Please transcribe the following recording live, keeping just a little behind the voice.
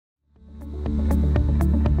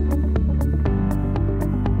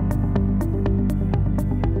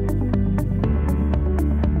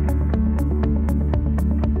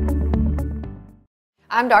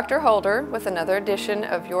I'm Dr. Holder with another edition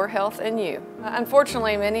of Your Health and You.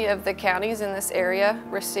 Unfortunately, many of the counties in this area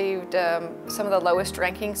received some of the lowest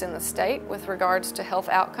rankings in the state with regards to health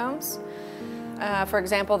outcomes. For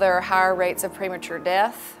example, there are higher rates of premature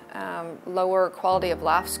death, lower quality of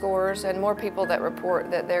life scores, and more people that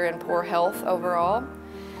report that they're in poor health overall.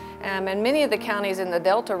 And many of the counties in the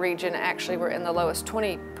Delta region actually were in the lowest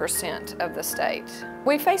 20% of the state.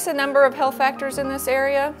 We face a number of health factors in this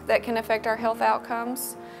area that can affect our health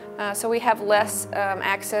outcomes. So we have less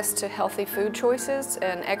access to healthy food choices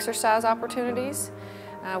and exercise opportunities.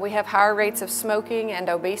 We have higher rates of smoking and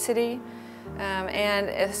obesity.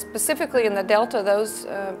 And specifically in the Delta, those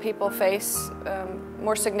people face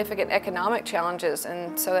more significant economic challenges,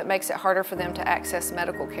 and so it makes it harder for them to access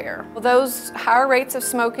medical care. Well, those higher rates of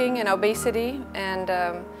smoking and obesity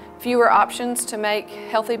and fewer options to make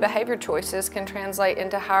healthy behavior choices can translate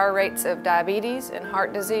into higher rates of diabetes and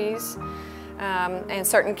heart disease and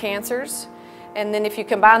certain cancers. And then if you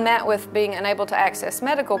combine that with being unable to access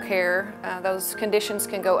medical care, those conditions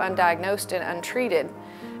can go undiagnosed and untreated.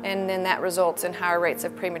 And then that results in higher rates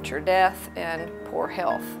of premature death and poor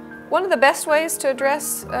health. One of the best ways to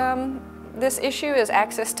address this issue is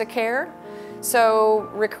access to care. So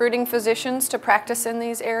recruiting physicians to practice in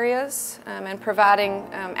these areas and providing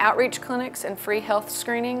outreach clinics and free health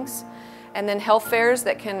screenings, and then health fairs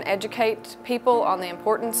that can educate people on the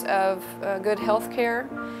importance of good health care.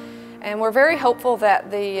 And we're very hopeful that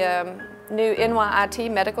the new NYIT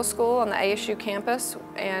Medical School on the ASU campus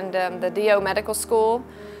and the DO Medical School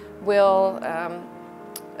will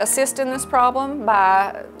assist in this problem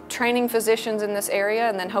by training physicians in this area,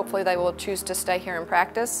 and then hopefully they will choose to stay here and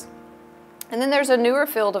practice. And then there's a newer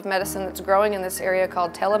field of medicine that's growing in this area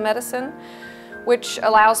called telemedicine, which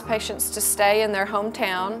allows patients to stay in their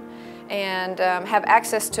hometown and have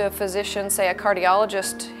access to a physician, say a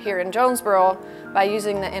cardiologist here in Jonesboro, by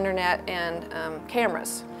using the internet and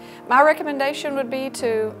cameras. My recommendation would be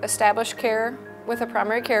to establish care with a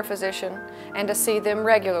primary care physician and to see them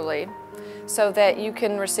regularly so that you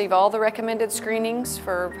can receive all the recommended screenings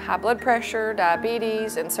for high blood pressure,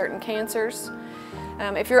 diabetes, and certain cancers.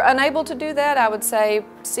 If you're unable to do that, I would say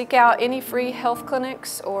seek out any free health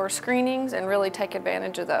clinics or screenings and really take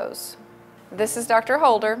advantage of those. This is Dr.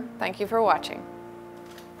 Holder. Thank you for watching.